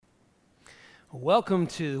Welcome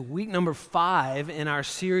to week number 5 in our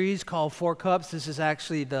series called Four Cups. This is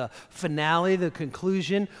actually the finale, the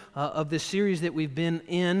conclusion of this series that we've been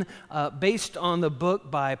in, based on the book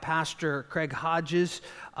by Pastor Craig Hodges.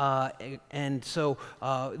 And so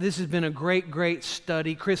this has been a great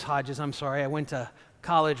study. Chris Hodges, I'm sorry, I went to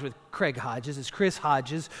college with Craig Hodges. It's Chris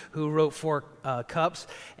Hodges who wrote Four Cups.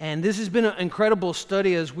 And this has been an incredible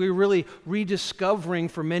study as we're really rediscovering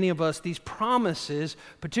for many of us these promises,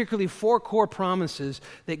 particularly 4 core promises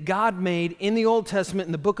that God made in the Old Testament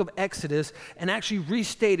in the book of Exodus and actually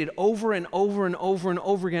restated over and over and over and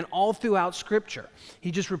over again all throughout Scripture.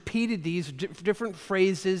 He just repeated these different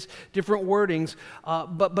phrases, different wordings,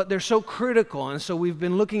 but they're so critical. And so we've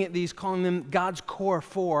been looking at these, calling them God's core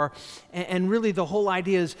 4. And really the whole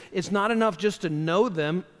idea is it's not enough just to know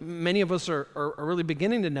them. Many of us are really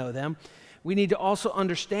beginning to know them. We need to also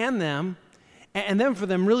understand them, and then for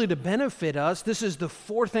them really to benefit us. This is the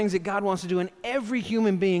 4 things that God wants to do in every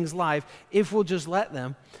human being's life if we'll just let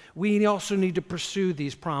them. We also need to pursue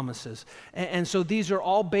these promises. And so these are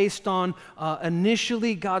all based on,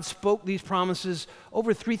 initially God spoke these promises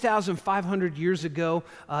over 3,500 years ago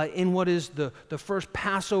in what is the first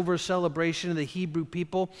Passover celebration of the Hebrew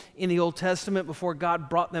people in the Old Testament before God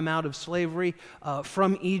brought them out of slavery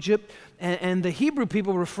from Egypt. And the Hebrew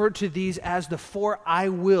people referred to these as the 4 I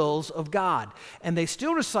wills of God. And they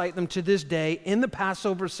still recite them to this day in the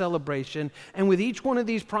Passover celebration. And with each one of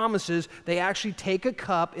these promises, they actually take a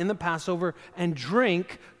cup in the Passover and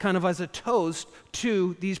drink kind of as a toast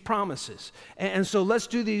to these promises. And so let's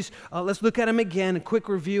do these, let's look at them again, a quick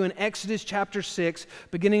review in Exodus chapter 6,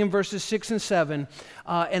 beginning in verses 6 and 7.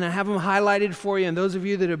 And I have them highlighted for you. And those of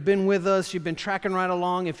you that have been with us, you've been tracking right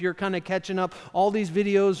along. If you're kind of catching up, all these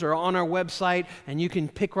videos are on our website, and you can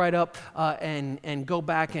pick right up and go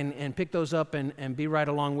back and pick those up and be right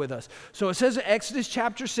along with us. So it says in Exodus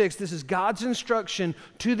chapter 6, this is God's instruction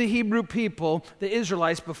to the Hebrew people, the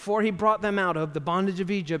Israelites, before he brought them out of the bondage of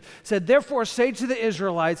Egypt, said, "Therefore say to the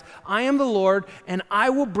Israelites, I am the Lord, and I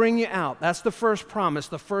will bring you out." That's the first promise,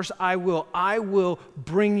 the first I will. I will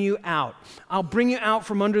bring you out. I'll bring you out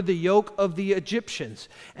from under the yoke of the Egyptians.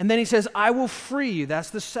 And then he says, I will free you.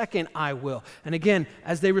 That's the second I will. And again,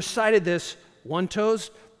 as they recited this, one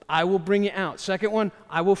toast, I will bring you out. Second one,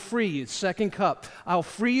 I will free you. Second cup, I'll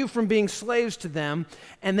free you from being slaves to them.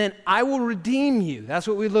 And then I will redeem you. That's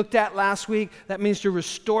what we looked at last week. That means to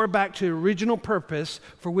restore back to the original purpose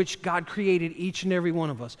for which God created each and every one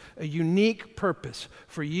of us. A unique purpose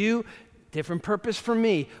for you, different purpose for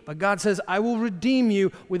me. But God says, I will redeem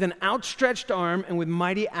you with an outstretched arm and with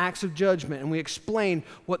mighty acts of judgment. And we explained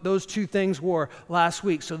what those 2 things were last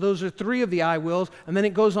week. So those are 3 of the I wills. And then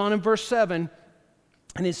it goes on in verse 7.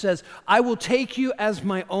 And it says, I will take you as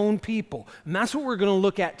my own people. And that's what we're going to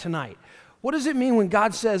look at tonight. What does it mean when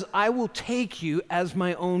God says, I will take you as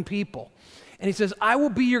my own people? And he says, I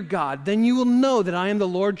will be your God. Then you will know that I am the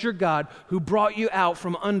Lord your God who brought you out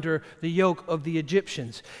from under the yoke of the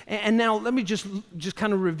Egyptians. And now let me just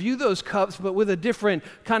kind of review those cups, but with a different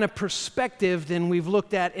kind of perspective than we've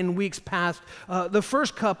looked at in weeks past. The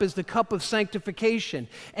first cup is the cup of sanctification.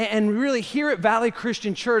 And really here at Valley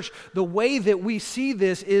Christian Church, the way that we see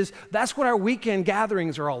this is that's what our weekend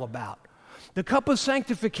gatherings are all about. The cup of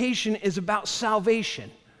sanctification is about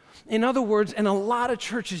salvation. In other words, and a lot of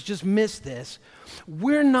churches just miss this,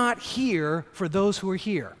 we're not here for those who are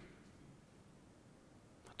here.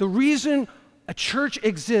 The reason a church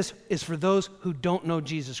exists is for those who don't know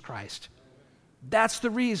Jesus Christ. That's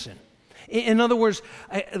the reason. In other words,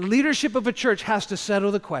 leadership of a church has to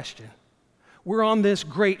settle the question. We're on this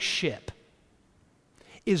great ship.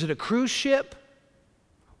 Is it a cruise ship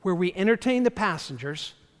where we entertain the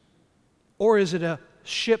passengers, or is it a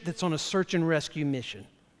ship that's on a search and rescue mission?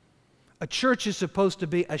 A church is supposed to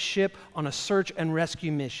be a ship on a search and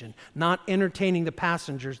rescue mission, not entertaining the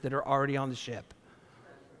passengers that are already on the ship.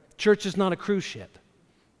 Church is not a cruise ship.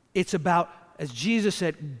 It's about, as Jesus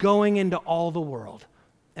said, going into all the world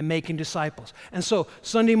and making disciples. And so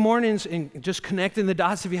Sunday mornings, and just connecting the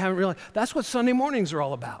dots if you haven't realized, that's what Sunday mornings are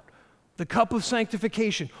all about. The cup of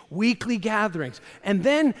sanctification, weekly gatherings. And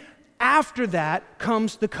then after that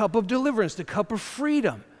comes the cup of deliverance, the cup of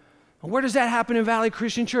freedom. And where does that happen in Valley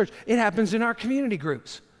Christian Church? It happens in our community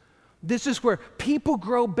groups. This is where people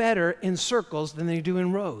grow better in circles than they do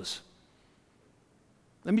in rows.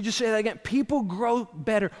 Let me just say that again. People grow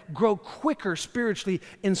better, grow quicker spiritually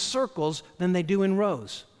in circles than they do in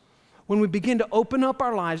rows. When we begin to open up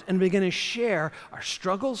our lives and begin to share our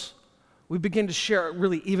struggles, we begin to share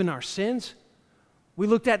really even our sins. We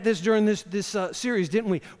looked at this during this series, didn't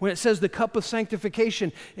we? When it says the cup of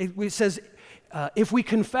sanctification, it says if we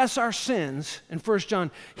confess our sins, in 1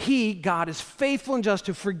 John, God, is faithful and just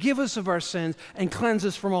to forgive us of our sins and cleanse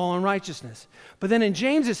us from all unrighteousness. But then in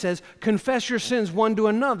James it says, confess your sins one to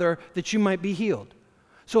another that you might be healed.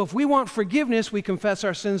 So if we want forgiveness, we confess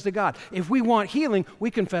our sins to God. If we want healing,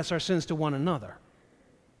 we confess our sins to one another.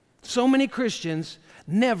 So many Christians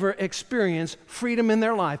never experience freedom in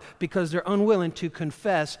their life because they're unwilling to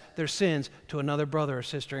confess their sins to another brother or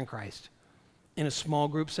sister in Christ in a small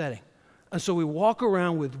group setting. And so we walk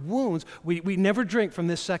around with wounds. We never drink from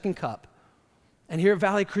this second cup. And here at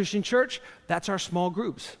Valley Christian Church, that's our small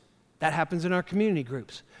groups. That happens in our community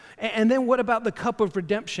groups. And then what about the cup of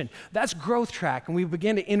redemption? That's Growth Track, and we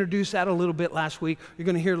began to introduce that a little bit last week. You're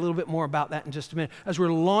going to hear a little bit more about that in just a minute as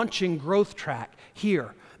we're launching Growth Track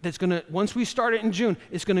here. That's going to, once we start it in June,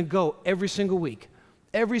 it's going to go every single week.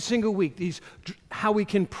 Every single week, how we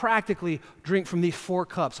can practically drink from these 4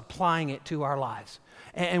 cups, applying it to our lives.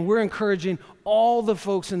 And we're encouraging all the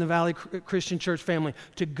folks in the Valley Christian Church family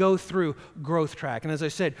to go through Growth Track. And as I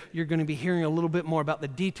said, you're going to be hearing a little bit more about the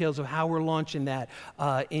details of how we're launching that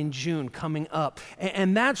in June coming up.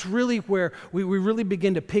 And that's really where we really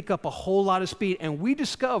begin to pick up a whole lot of speed. And we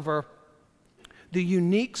discover the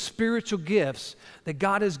unique spiritual gifts that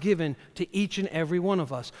God has given to each and every one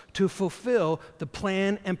of us to fulfill the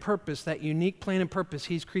plan and purpose, that unique plan and purpose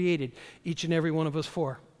He's created each and every one of us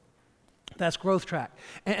for. That's Growth Track.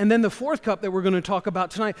 And then the 4th cup that we're going to talk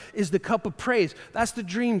about tonight is the cup of praise. That's the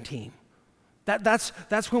dream team.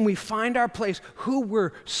 That's when we find our place, who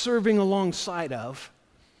we're serving alongside of,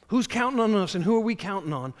 who's counting on us and who are we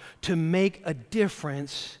counting on to make a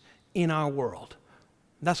difference in our world.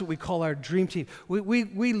 That's what we call our dream team.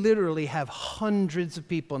 We literally have hundreds of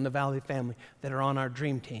people in the Valley family that are on our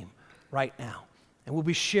dream team right now. And we'll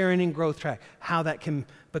be sharing in Growth Track how that can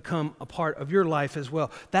become a part of your life as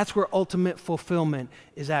well. That's where ultimate fulfillment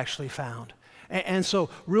is actually found. And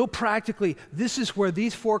so real practically, this is where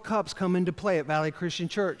these 4 cups come into play at Valley Christian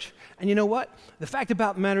Church. And you know what? The fact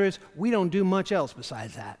about the matter is we don't do much else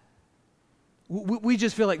besides that. We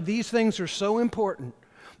just feel like these things are so important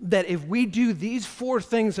that if we do these 4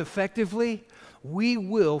 things effectively, we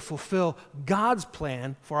will fulfill God's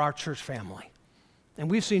plan for our church family. And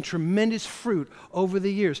we've seen tremendous fruit over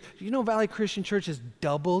the years. Do you know Valley Christian Church has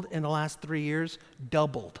doubled in the last 3 years?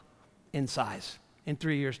 Doubled in size in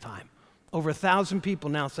 3 years' time. Over 1,000 people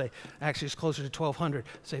now say, actually it's closer to 1,200,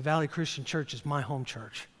 say Valley Christian Church is my home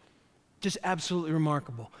church. Just absolutely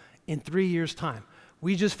remarkable. In 3 years' time,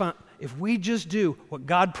 we just found, if we just do what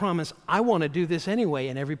God promised, I want to do this anyway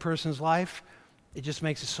in every person's life, it just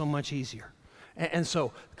makes it so much easier. And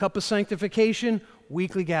so, cup of sanctification,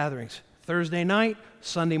 weekly gatherings. Thursday night,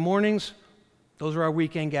 Sunday mornings, those are our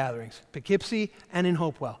weekend gatherings. Poughkeepsie and in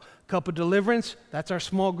Hopewell. Cup of deliverance, that's our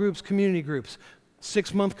small groups, community groups.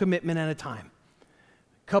 6-month commitment at a time.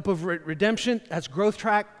 Cup of redemption, that's Growth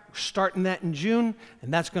Track. We're starting that in June,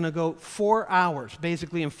 and that's going to go 4 hours.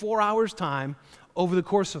 Basically, in 4 hours' time, over the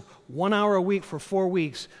course of 1 hour a week for 4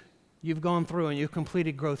 weeks, you've gone through and you've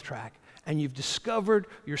completed Growth Track. And you've discovered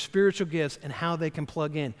your spiritual gifts and how they can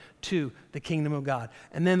plug in to the kingdom of God.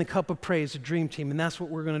 And then the cup of praise, the dream team, and that's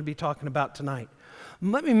what we're going to be talking about tonight.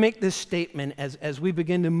 Let me make this statement as we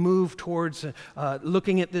begin to move towards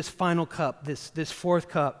looking at this final cup, this 4th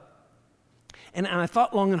cup. And I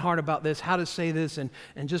thought long and hard about this, how to say this, and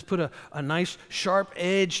just put a nice sharp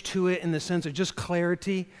edge to it in the sense of just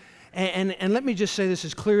clarity. And let me just say this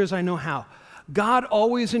as clear as I know how. God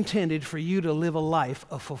always intended for you to live a life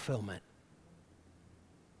of fulfillment.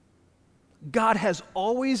 God has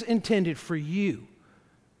always intended for you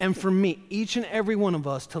and for me, each and every one of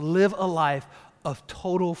us, to live a life of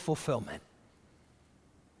total fulfillment.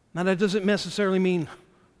 Now, that doesn't necessarily mean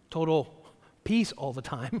total peace all the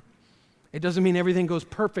time. It doesn't mean everything goes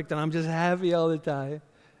perfect and I'm just happy all the time.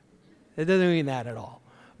 It doesn't mean that at all.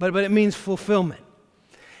 But it means fulfillment.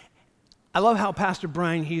 I love how Pastor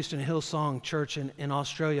Brian Houston, Hillsong Church in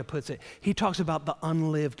Australia, puts it. He talks about the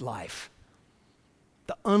unlived life.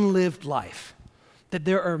 The unlived life. That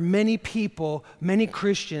there are many people, many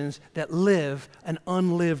Christians that live an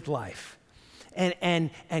unlived life. And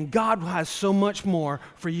God has so much more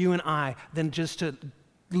for you and I than just to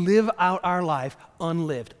live out our life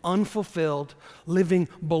unlived, unfulfilled, living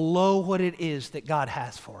below what it is that God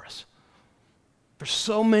has for us. For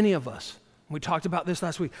so many of us, we talked about this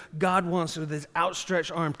last week, God wants with His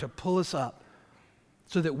outstretched arm to pull us up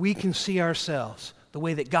so that we can see ourselves the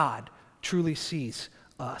way that God truly sees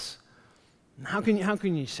us. How can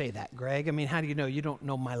you say that, Greg? I mean, how do you know? You don't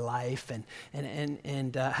know my life, and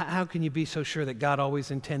how can you be so sure that God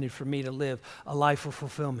always intended for me to live a life of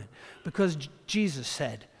fulfillment? Because Jesus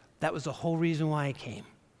said that was the whole reason why He came.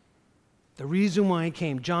 The reason why he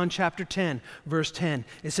came, John chapter 10, verse 10,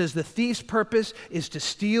 it says, the thief's purpose is to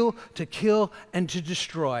steal, to kill, and to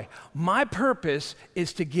destroy. My purpose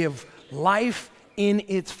is to give life in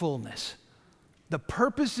its fullness. The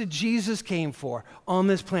purpose that Jesus came for on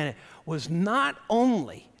this planet was not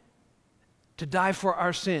only to die for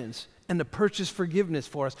our sins and to purchase forgiveness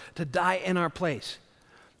for us, to die in our place.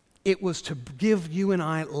 It was to give you and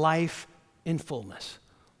I life in fullness,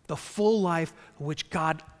 the full life which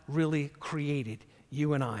God really created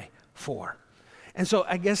you and I for. And so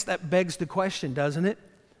I guess that begs the question, doesn't it?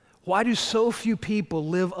 Why do so few people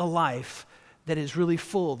live a life that is really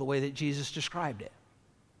full the way that Jesus described it?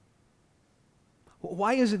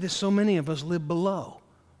 Why is it that so many of us live below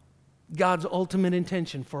God's ultimate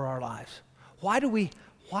intention for our lives? Why do we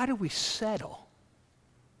settle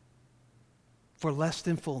for less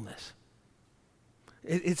than fullness?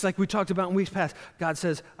 It's like we talked about in weeks past. God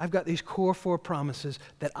says, I've got these core 4 promises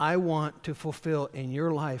that I want to fulfill in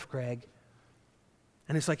your life, Greg.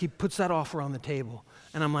 And it's like he puts that offer on the table.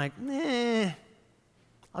 And I'm like,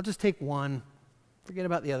 I'll just take 1. Forget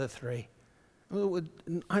about the other 3.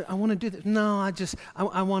 I want to do this. No,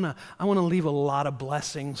 I want to leave a lot of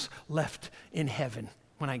blessings left in heaven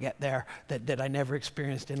when I get there that I never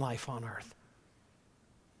experienced in life on earth.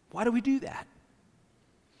 Why do we do that?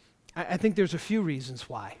 I think there's a few reasons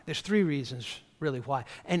why. There's 3 reasons really why.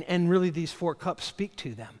 And really these 4 cups speak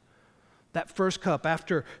to them. That first cup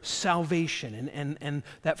after salvation and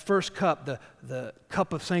that first cup, the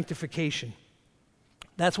cup of sanctification.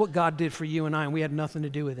 That's what God did for you and I, and we had nothing to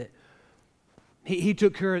do with it. He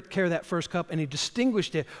took care of that first cup, and he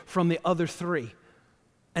distinguished it from the other 3.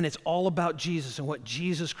 And it's all about Jesus and what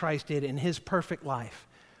Jesus Christ did in his perfect life,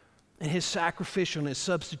 and his sacrificial and his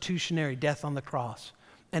substitutionary death on the cross,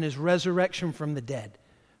 and his resurrection from the dead,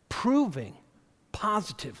 proving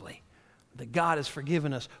positively that God has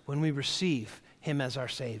forgiven us when we receive him as our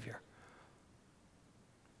Savior.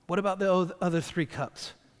 What about the other 3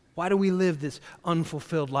 cups? Why do we live this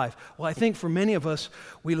unfulfilled life? Well, I think for many of us,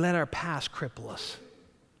 we let our past cripple us.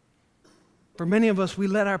 For many of us, we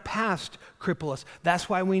let our past cripple us. That's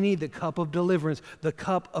why we need the cup of deliverance, the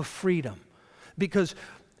cup of freedom. Because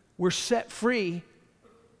we're set free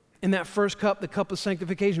in that first cup, the cup of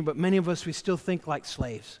sanctification, but many of us, we still think like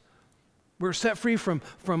slaves. We're set free from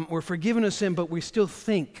we're forgiven of sin, but we still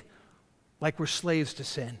think like we're slaves to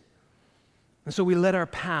sin. And so we let our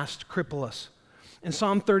past cripple us. In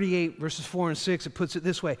Psalm 38, verses 4 and 6, it puts it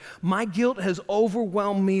this way: my guilt has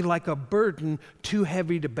overwhelmed me like a burden too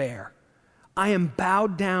heavy to bear. I am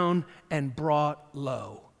bowed down and brought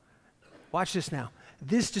low. Watch this now.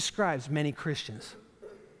 This describes many Christians.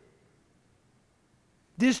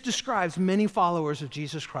 This describes many followers of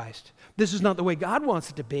Jesus Christ. This is not the way God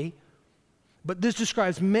wants it to be, but this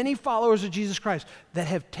describes many followers of Jesus Christ that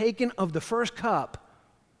have taken of the first cup.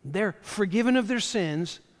 They're forgiven of their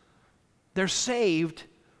sins. They're saved,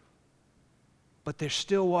 but they're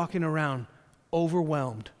still walking around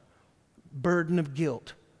overwhelmed, burden of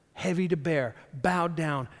guilt, heavy to bear, bowed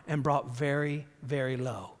down, and brought very, very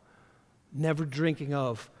low. Never drinking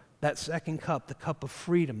of that second cup, the cup of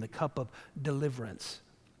freedom, the cup of deliverance.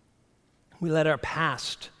 We let our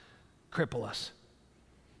past cripple us.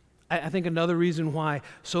 I think another reason why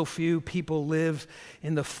so few people live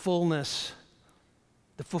in the fullness,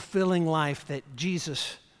 the fulfilling life that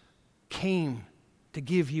Jesus came to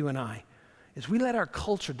give you and I, is we let our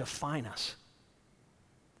culture define us.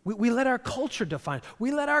 We let our culture define us.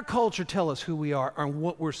 We let our culture tell us who we are and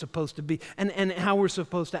what we're supposed to be and how we're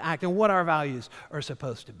supposed to act and what our values are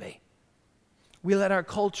supposed to be. We let our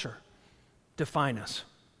culture define us.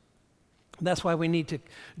 That's why we need to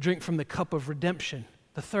drink from the cup of redemption,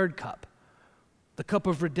 the third cup. The cup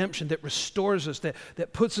of redemption that restores us, that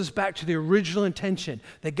puts us back to the original intention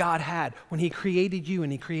that God had when he created you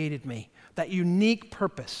and he created me. That unique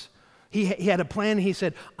purpose. He had a plan. He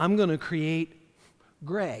said, I'm going to create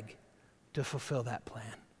Greg to fulfill that plan.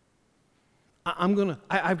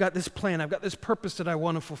 I've got this plan. I've got this purpose that I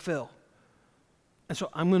want to fulfill. And so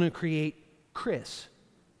I'm going to create Chris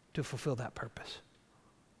to fulfill that purpose.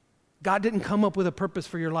 God didn't come up with a purpose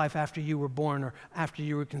for your life after you were born or after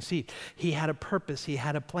you were conceived. He had a purpose, he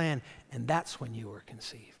had a plan, and that's when you were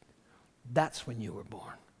conceived. That's when you were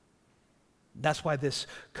born. That's why this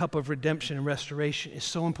cup of redemption and restoration is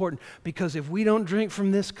so important, because if we don't drink from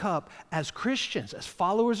this cup as Christians, as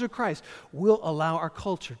followers of Christ, we'll allow our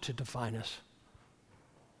culture to define us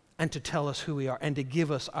and to tell us who we are and to give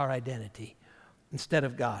us our identity instead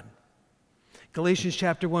of God. Galatians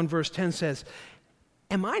chapter 1 verse 10 says,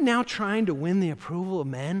 am I now trying to win the approval of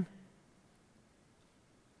men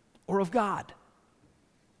or of God?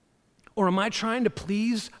 Or am I trying to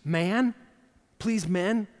please man please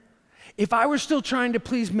men, if I were still trying to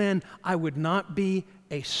please men, I would not be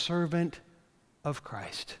a servant of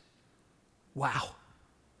Christ. Wow.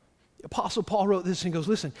 The Apostle Paul wrote this and goes,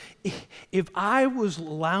 listen, if I was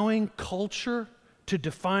allowing culture to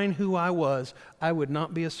define who I was, I would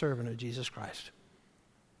not be a servant of Jesus Christ.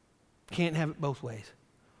 Can't have it both ways.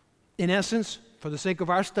 In essence, for the sake of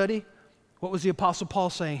our study, what was the Apostle Paul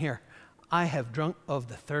saying here? I have drunk of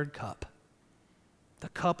the third cup, the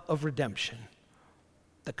cup of redemption,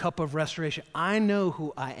 the cup of restoration. I know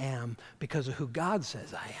who I am because of who God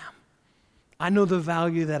says I am. I know the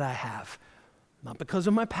value that I have, not because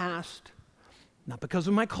of my past, not because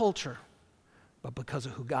of my culture, but because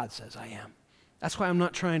of who God says I am. That's why I'm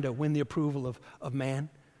not trying to win the approval of man.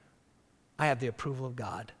 I have the approval of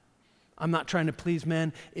God. I'm not trying to please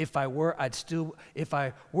men. If I were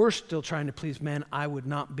still trying to please men, I would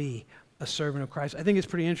not be a servant of Christ. I think it's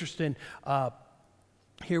pretty interesting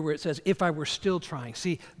here where it says, if I were still trying.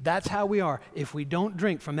 See, that's how we are. If we don't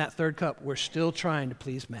drink from that third cup, we're still trying to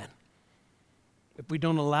please men. If we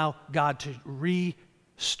don't allow God to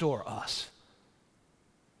restore us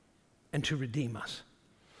and to redeem us.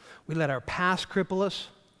 We let our past cripple us.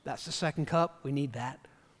 That's the second cup. We need that.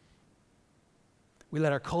 We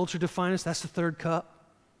let our culture define us. That's the third cup.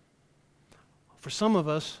 For some of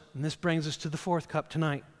us, and this brings us to the fourth cup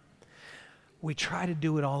tonight, we try to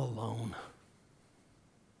do it all alone.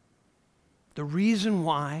 The reason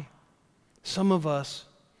why some of us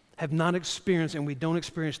have not experienced and we don't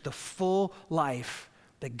experience the full life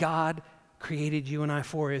that God created you and I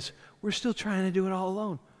for is we're still trying to do it all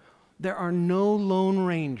alone. There are no lone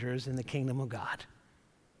rangers in the kingdom of God.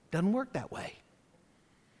 Doesn't work that way.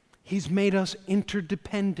 He's made us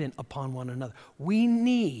interdependent upon one another. We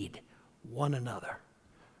need one another.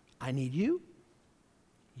 I need you.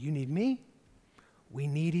 You need me. We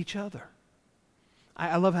need each other.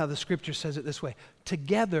 I love how the scripture says it this way.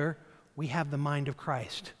 Together, we have the mind of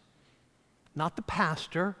Christ. Not the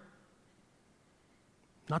pastor.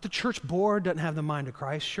 Not the church board doesn't have the mind of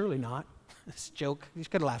Christ. Surely not. It's a joke. You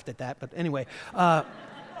could have laughed at that. But anyway.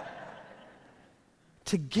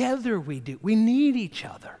 Together we do. We need each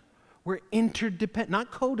other. We're interdependent,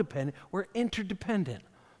 not codependent. We're interdependent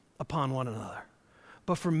upon one another.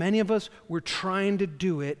 But for many of us, we're trying to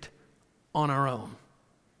do it on our own.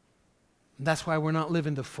 That's why we're not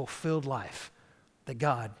living the fulfilled life that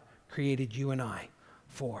God created you and I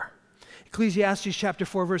for. Ecclesiastes chapter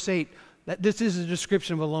 4, verse 8, this is a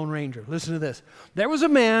description of a lone ranger. Listen to this. There was a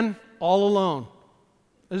man all alone.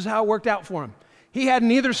 This is how it worked out for him. He had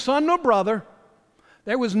neither son nor brother.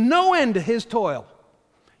 There was no end to his toil,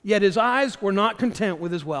 yet his eyes were not content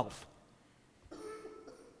with his wealth.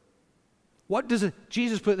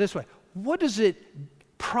 Jesus put it this way, what does it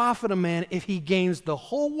profit a man if he gains the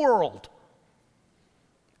whole world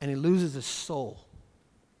and he loses his soul?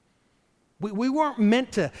 We weren't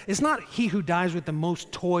meant to, it's not he who dies with the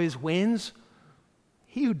most toys wins.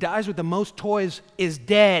 He who dies with the most toys is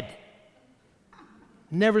dead.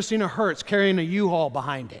 Never seen a Hertz carrying a U-Haul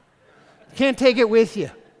behind it. Can't take it with you.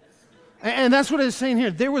 And that's what it's saying here.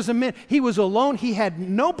 There was a man, he was alone, he had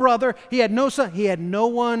no brother, he had no son, he had no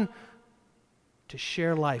one to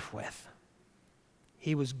share life with.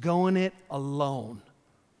 He was going it alone.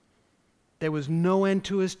 There was no end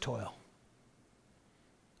to his toil.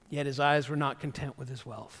 Yet his eyes were not content with his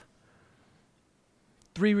wealth.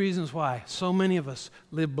 3 reasons why so many of us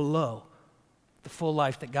live below the full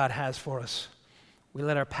life that God has for us. We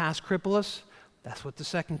let our past cripple us. That's what the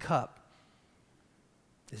second cup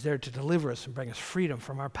is there to deliver us and bring us freedom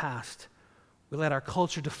from our past. We let our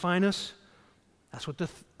culture define us. That's what the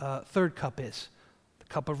third cup is, the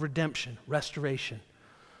cup of redemption, restoration.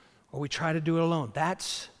 Or we try to do it alone.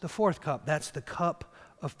 That's the fourth cup. That's the cup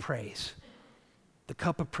of praise. The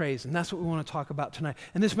cup of praise. And that's what we want to talk about tonight.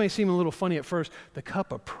 And this may seem a little funny at first. The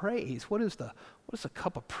cup of praise. What is the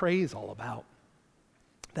cup of praise all about?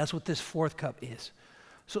 That's what this fourth cup is.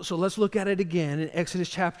 So let's look at it again in Exodus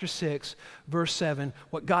chapter 6, verse 7,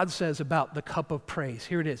 what God says about the cup of praise.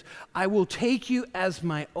 Here it is. I will take you as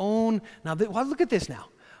my own. Now, look at this now.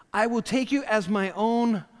 I will take you as my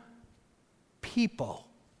own people.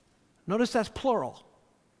 Notice that's plural.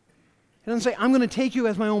 It doesn't say, I'm going to take you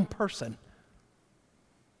as my own person.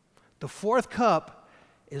 The fourth cup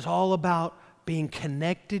is all about being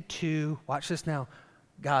connected to, watch this now,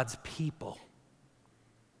 God's people.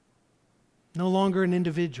 No longer an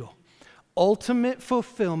individual. Ultimate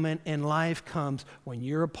fulfillment in life comes when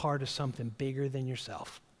you're a part of something bigger than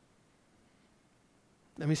yourself.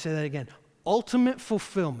 Let me say that again. Ultimate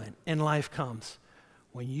fulfillment in life comes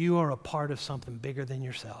when you are a part of something bigger than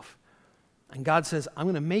yourself. And God says, I'm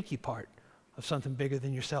going to make you part of something bigger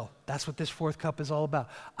than yourself. That's what this fourth cup is all about.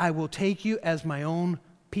 I will take you as my own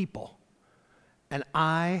people, and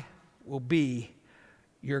I will be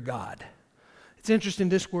your God. It's interesting,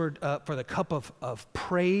 this word for the cup of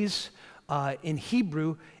praise in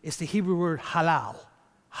Hebrew is the Hebrew word halal.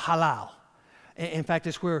 Halal. In fact,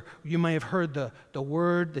 it's where you may have heard the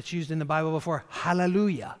word that's used in the Bible before,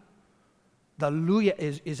 hallelujah. The hallelujah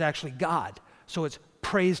is actually God. So it's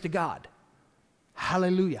praise to God.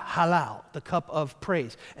 Hallelujah, halal, the cup of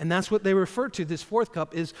praise. And that's what they refer to. This fourth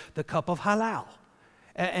cup is the cup of halal.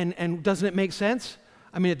 And doesn't it make sense?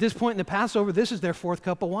 I mean, at this point in the Passover, this is their fourth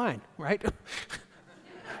cup of wine, right?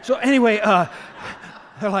 So anyway,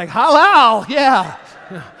 they're like, halal, yeah.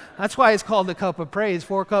 That's why it's called the cup of praise.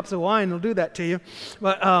 4 cups of wine will do that to you.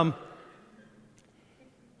 But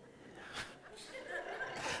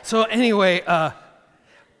so anyway,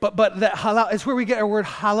 but that halal is where we get our word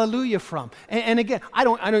hallelujah from. And again, I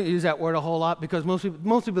don't use that word a whole lot because most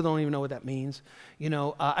people don't even know what that means. You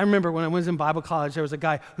know, I remember when I was in Bible college, there was a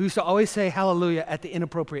guy who used to always say hallelujah at the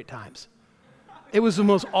inappropriate times. It was the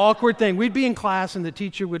most awkward thing. We'd be in class and the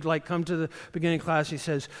teacher would like come to the beginning of class. He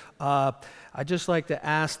says, I'd just like to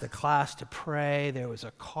ask the class to pray. There was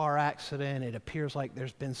a car accident. It appears like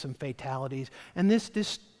there's been some fatalities. And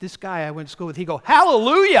this guy I went to school with, he'd go,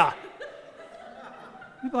 hallelujah.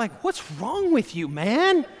 You'd be like, what's wrong with you,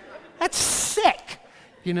 man? That's sick,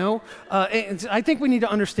 you know? And I think we need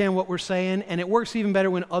to understand what we're saying, and it works even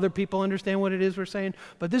better when other people understand what it is we're saying.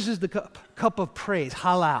 But this is the cup of praise,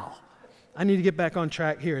 halal. I need to get back on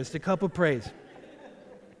track here. It's the cup of praise.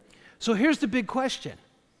 So here's the big question.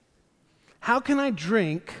 How can I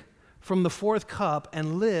drink from the fourth cup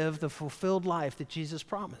and live the fulfilled life that Jesus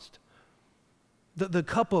promised? The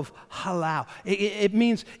cup of halal. It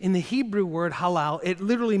means, in the Hebrew word halal, it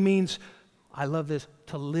literally means, I love this,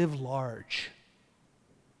 to live large.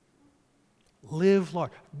 Live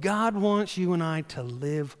large. God wants you and I to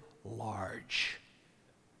live large.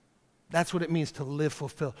 That's what it means to live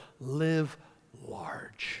fulfilled. Live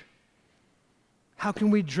large. How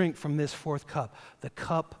can we drink from this fourth cup? The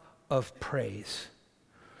cup of praise.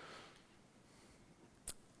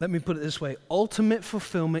 Let me put it this way. Ultimate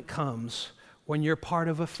fulfillment comes when you're part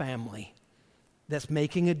of a family that's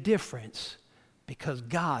making a difference because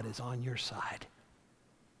God is on your side.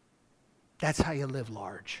 That's how you live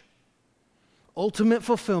large. Ultimate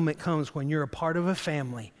fulfillment comes when you're a part of a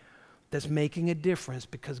family that's making a difference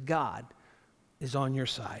because God is on your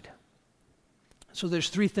side. So there's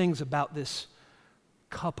 3 things about this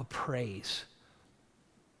cup of praise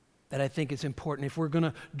that I think is important if we're going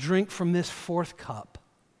to drink from this fourth cup.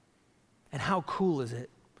 And how cool is it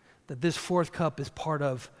that this fourth cup is part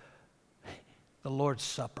of the Lord's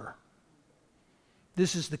Supper?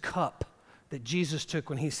 This is the cup that Jesus took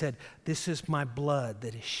when he said, this is my blood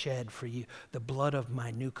that is shed for you, the blood of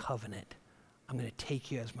my new covenant. I'm going to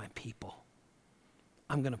take you as my people.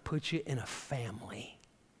 I'm going to put you in a family,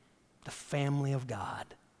 the family of God.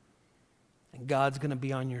 And God's going to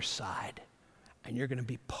be on your side. And you're going to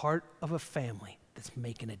be part of a family that's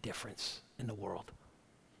making a difference in the world.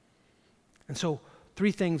 And so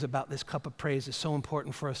 3 things about this cup of praise is so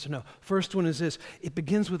important for us to know. First one is this. It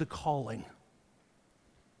begins with a calling.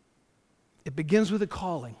 It begins with a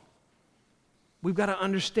calling. We've got to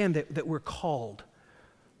understand that we're called.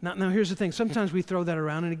 Now, here's the thing. Sometimes we throw that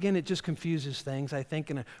around, and again, it just confuses things, I think,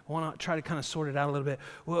 and I want to try to kind of sort it out a little bit.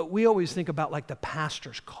 Well, we always think about like the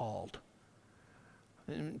pastor's called.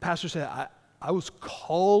 And pastor said, I was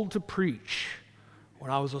called to preach when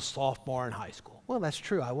I was a sophomore in high school. Well, that's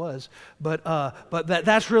true, I was. But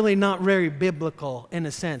that's really not very biblical in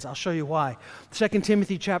a sense. I'll show you why. 2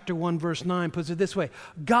 Timothy chapter 1, verse 9 puts it this way.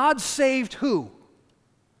 God saved who?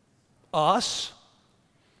 Us.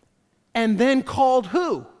 And then called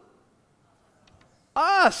who?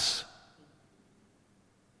 Us.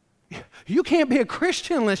 You can't be a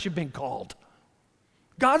Christian unless you've been called.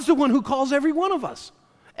 God's the one who calls every one of us.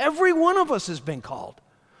 Every one of us has been called.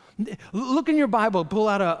 Look in your Bible, pull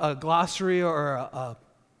out a glossary or a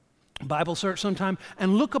Bible search sometime,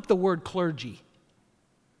 and look up the word clergy.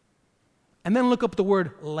 And then look up the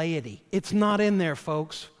word laity. It's not in there,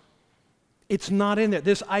 folks. It's not in there.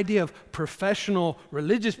 This idea of professional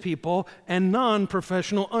religious people and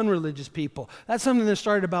non-professional unreligious people. That's something that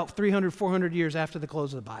started about 300, 400 years after the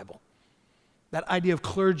close of the Bible. That idea of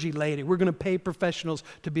clergy, laity. We're going to pay professionals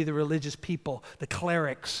to be the religious people, the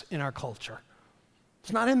clerics in our culture.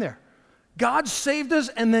 It's not in there. God saved us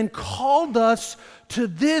and then called us to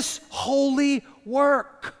this holy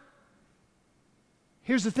work.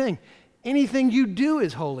 Here's the thing. Anything you do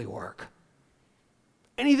is holy work.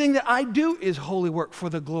 Anything that I do is holy work for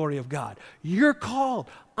the glory of God. You're called.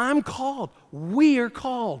 I'm called. We are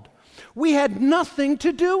called. We had nothing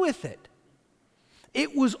to do with it.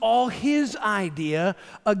 It was all His idea,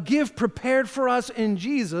 a gift prepared for us in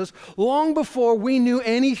Jesus long before we knew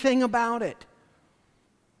anything about it.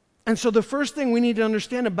 And so the first thing we need to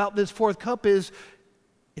understand about this fourth cup is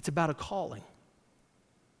it's about a calling.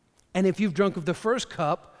 And if you've drunk of the first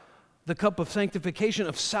cup, the cup of sanctification,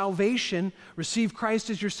 of salvation, receive Christ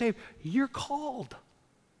as your Savior, you're called.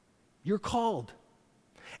 You're called.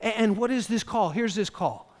 And what is this call? Here's this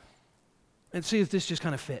call. And see if this just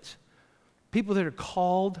kind of fits. People that are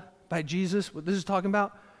called by Jesus, what this is talking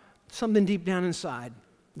about, something deep down inside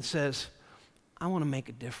that says, I want to make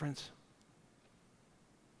a difference.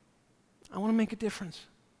 I want to make a difference.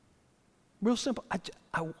 Real simple.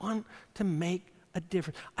 I want to make a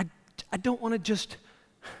difference. I don't want to just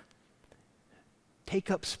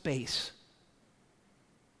take up space.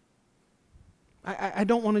 I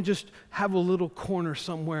don't want to just have a little corner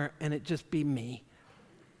somewhere and it just be me.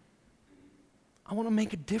 I want to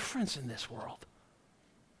make a difference in this world.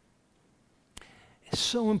 It's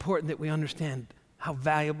so important that we understand how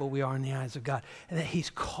valuable we are in the eyes of God and that He's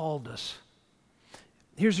called us.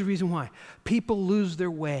 Here's the reason why. People lose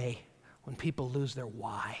their way when people lose their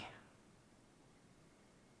why.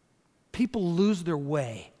 People lose their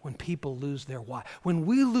way when people lose their why. When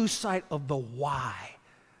we lose sight of the why,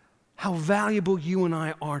 how valuable you and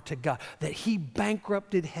I are to God, that He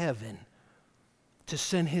bankrupted heaven to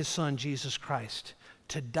send His Son, Jesus Christ,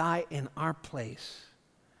 to die in our place,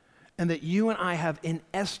 and that you and I have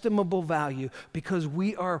inestimable value because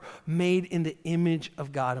we are made in the image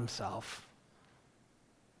of God Himself.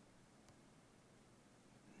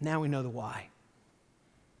 Now we know the why,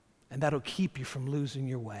 and that'll keep you from losing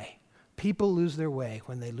your way. People lose their way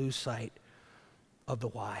when they lose sight of the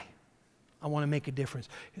why. I want to make a difference.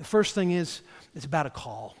 The first thing is, it's about a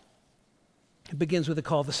call. It begins with a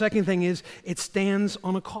call. The second thing is, it stands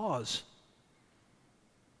on a cause.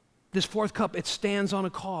 This fourth cup, it stands on a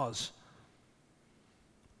cause.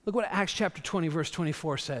 Look what Acts chapter 20, verse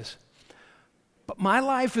 24 says. But my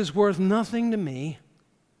life is worth nothing to me.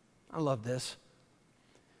 I love this.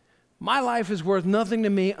 My life is worth nothing to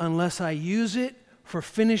me unless I use it for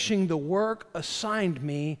finishing the work assigned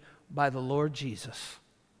me by the Lord Jesus.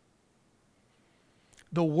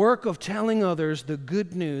 The work of telling others the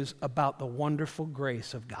good news about the wonderful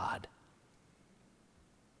grace of God.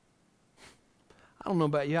 I don't know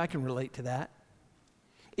about you, I can relate to that.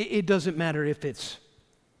 It doesn't matter if it's,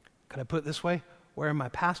 could I put it this way, wearing my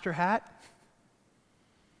pastor hat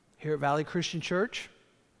here at Valley Christian Church,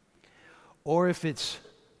 or if it's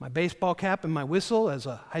my baseball cap and my whistle as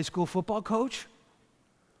a high school football coach.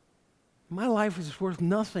 My life is worth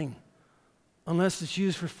nothing unless it's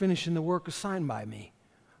used for finishing the work assigned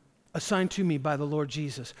to me by the Lord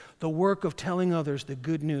Jesus, the work of telling others the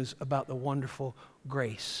good news about the wonderful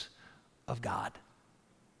grace of God.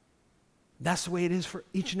 That's the way it is for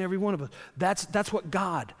each and every one of us. That's what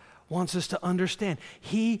God wants us to understand.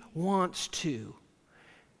 He wants to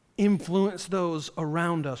influence those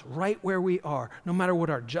around us right where we are, no matter what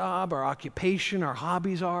our job, our occupation, our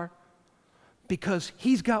hobbies are, because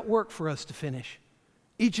He's got work for us to finish.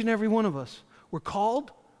 Each and every one of us. We're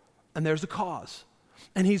called, and there's a cause.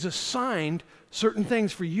 And He's assigned certain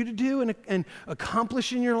things for you to do and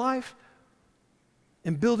accomplish in your life,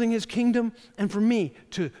 in building His kingdom, and for me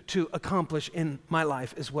to accomplish in my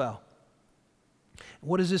life as well.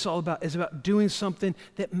 What is this all about? It's about doing something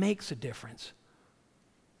that makes a difference.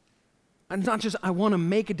 And not just, I want to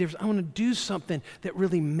make a difference, I want to do something that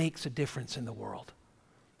really makes a difference in the world.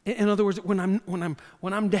 In other words, when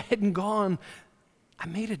I'm dead and gone, I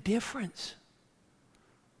made a difference.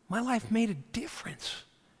 My life made a difference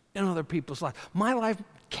in other people's lives. My life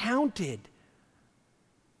counted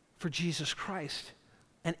for Jesus Christ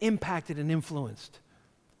and impacted and influenced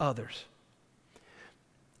others.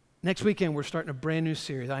 Next weekend, we're starting a brand new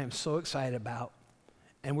series I am so excited about,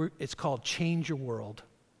 and it's called Change Your World.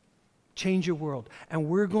 Change Your World. And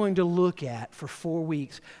we're going to look at, for 4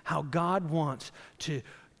 weeks, how God wants to,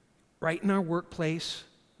 right in our workplace,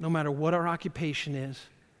 no matter what our occupation is,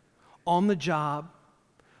 on the job,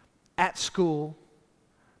 at school,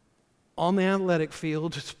 on the athletic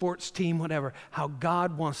field, sports team, whatever, how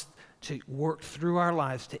God wants to work through our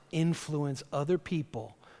lives to influence other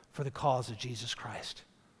people for the cause of Jesus Christ.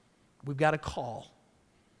 We've got a call.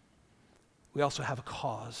 We also have a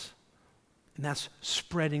cause, and that's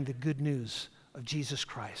spreading the good news of Jesus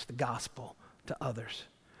Christ, the gospel, to others.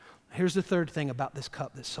 Here's the third thing about this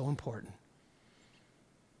cup that's so important.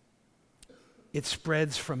 It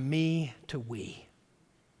spreads from me to we.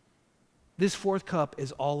 This fourth cup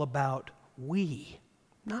is all about we,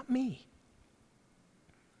 not me.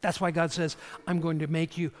 That's why God says, I'm going to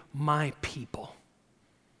make you my people.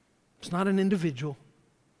 It's not an individual.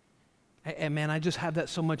 And man, I just have that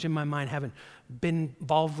so much in my mind, having been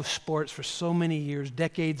involved with sports for so many years,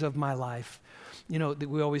 decades of my life. You know,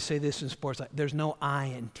 we always say this in sports, like, there's no I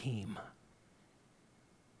in team.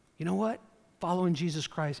 You know what? Following Jesus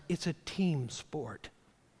Christ, it's a team sport.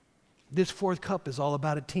 This fourth cup is all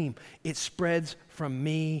about a team. It spreads from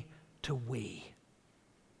me to we.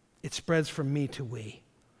 It spreads from me to we.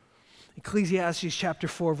 Ecclesiastes chapter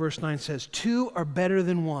 4, verse 9 says, 2 are better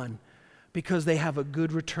than 1 because they have a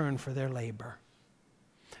good return for their labor.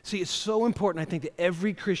 See, it's so important, I think, that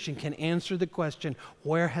every Christian can answer the question,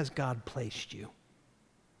 where has God placed you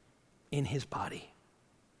in his body?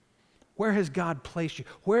 Where has God placed you?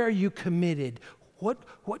 Where are you committed?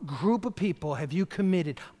 What group of people have you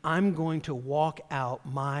committed? I'm going to walk out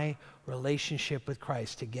my relationship with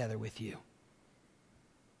Christ together with you.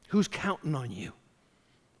 Who's counting on you?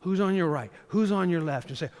 Who's on your right? Who's on your left?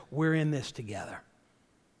 And say, we're in this together.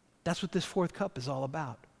 That's what this fourth cup is all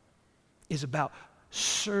about. Is about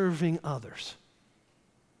serving others.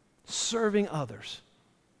 Serving others.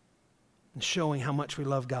 And showing how much we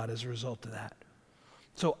love God as a result of that.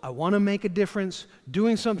 So I want to make a difference.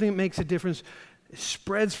 Doing something that makes a difference. It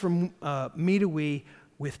spreads from me to we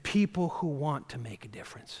with people who want to make a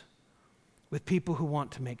difference. With people who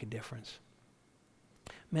want to make a difference.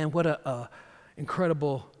 Man, what a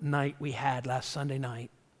incredible night we had last Sunday night.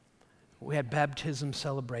 We had baptism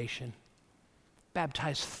celebration.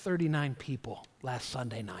 Baptized 39 people last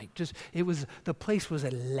Sunday night. The place was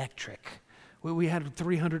electric. We had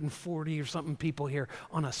 340 or something people here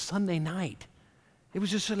on a Sunday night. It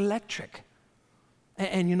was just electric.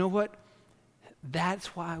 And you know what?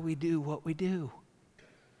 That's why we do what we do.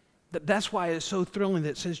 That's why it's so thrilling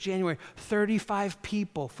that since January, 35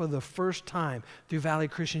 people for the first time through Valley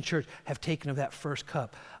Christian Church have taken of that first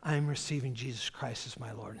cup. I'm receiving Jesus Christ as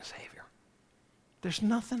my Lord and Savior. There's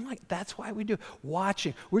nothing like, that's why we do.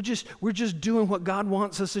 Watching. We're just doing what God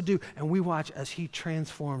wants us to do, and we watch as he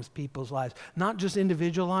transforms people's lives. Not just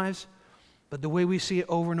individual lives, but the way we see it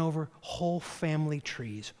over and over, whole family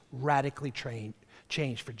trees radically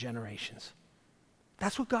changed for generations.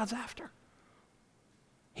 That's what God's after.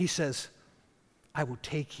 He says, I will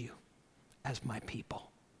take you as my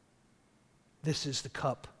people. This is the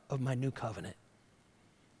cup of my new covenant.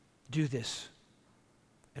 Do this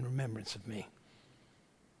in remembrance of me.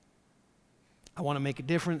 I want to make a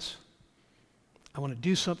difference. I want to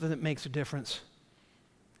do something that makes a difference.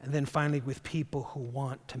 And then finally, with people who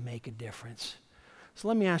want to make a difference. So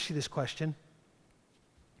let me ask you this question.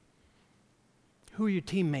 Who are your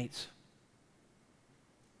teammates?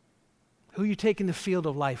 Who are you taking the field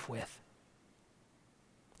of life with?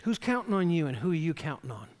 Who's counting on you and who are you counting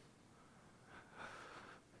on?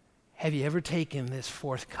 Have you ever taken this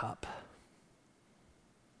fourth cup?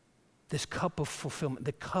 This cup of fulfillment,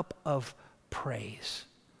 the cup of praise.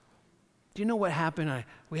 Do you know what happened?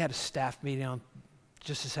 We had a staff meeting on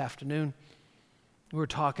just this afternoon. We were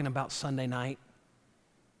talking about Sunday night.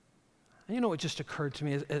 And you know what just occurred to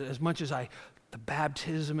me, as much as the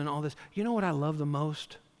baptism and all this, you know what I love the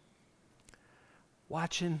most?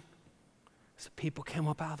 Watching as the people came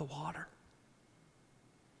up out of the water.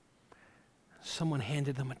 Someone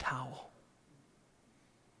handed them a towel.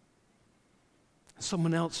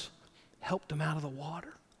 Someone else helped them out of the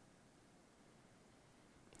water.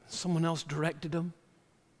 Someone else directed them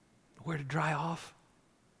where to dry off.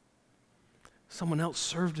 Someone else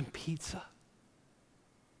served them pizza.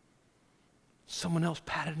 Someone else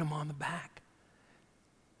patted them on the back.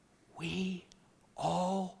 We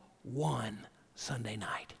all won Sunday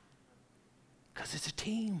night. Because it's a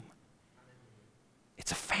team.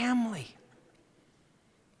 It's a family.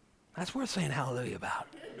 That's worth saying hallelujah about.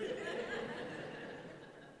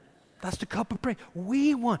 That's the cup of praise.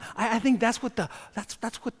 We won. I think that's what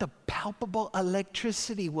the palpable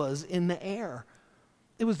electricity was in the air.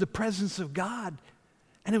 It was the presence of God.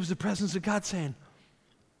 And it was the presence of God saying,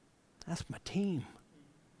 that's my team.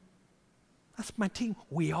 That's my team.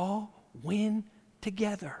 We all win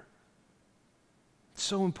together. It's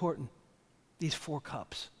so important, these four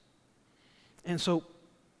cups. And so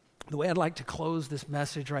the way I'd like to close this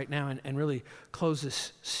message right now and really close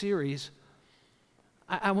this series,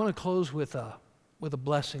 I want to close with a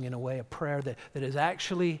blessing in a way, a prayer that is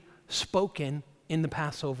actually spoken in the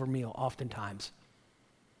Passover meal oftentimes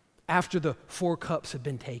after the four cups have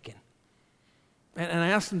been taken. And I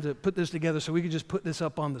asked them to put this together so we could just put this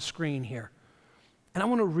up on the screen here. And I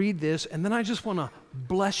want to read this, and then I just want to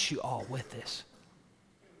bless you all with this.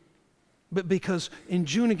 But because in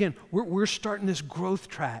June, again, we're starting this growth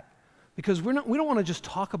track Because we don't want to just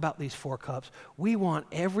talk about these 4 cups. We want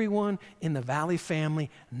everyone in the Valley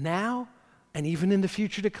family now and even in the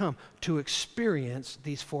future to come to experience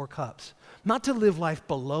these 4 cups. Not to live life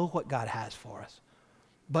below what God has for us,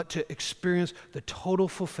 but to experience the total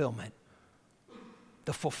fulfillment,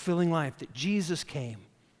 the fulfilling life that Jesus came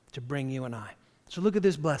to bring you and I. So look at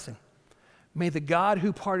this blessing. May the God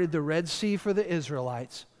who parted the Red Sea for the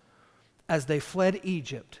Israelites as they fled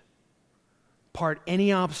Egypt part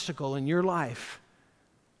any obstacle in your life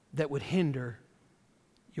that would hinder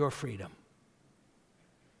your freedom.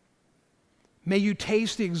 May you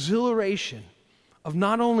taste the exhilaration of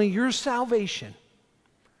not only your salvation,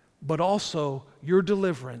 but also your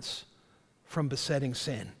deliverance from besetting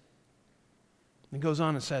sin. It goes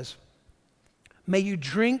on and says, may you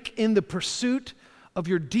drink in the pursuit of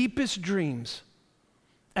your deepest dreams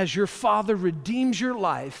as your Father redeems your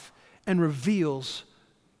life and reveals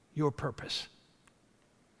your purpose.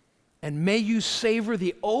 And may you savor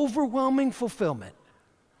the overwhelming fulfillment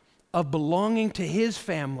of belonging to His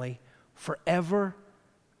family forever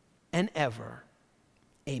and ever.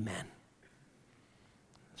 Amen.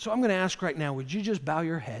 So I'm going to ask right now, would you just bow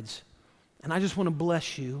your heads? And I just want to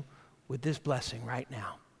bless you with this blessing right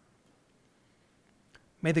now.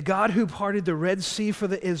 May the God who parted the Red Sea for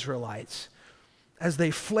the Israelites as they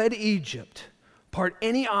fled Egypt part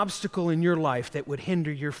any obstacle in your life that would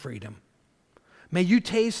hinder your freedom. May you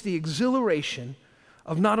taste the exhilaration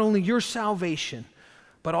of not only your salvation,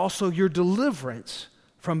 but also your deliverance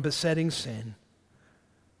from besetting sin.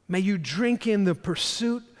 May you drink in the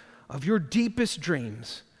pursuit of your deepest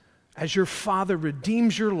dreams as your Father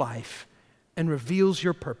redeems your life and reveals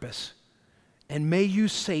your purpose. And may you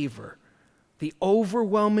savor the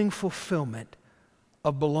overwhelming fulfillment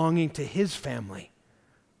of belonging to His family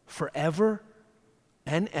forever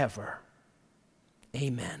and ever.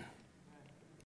 Amen.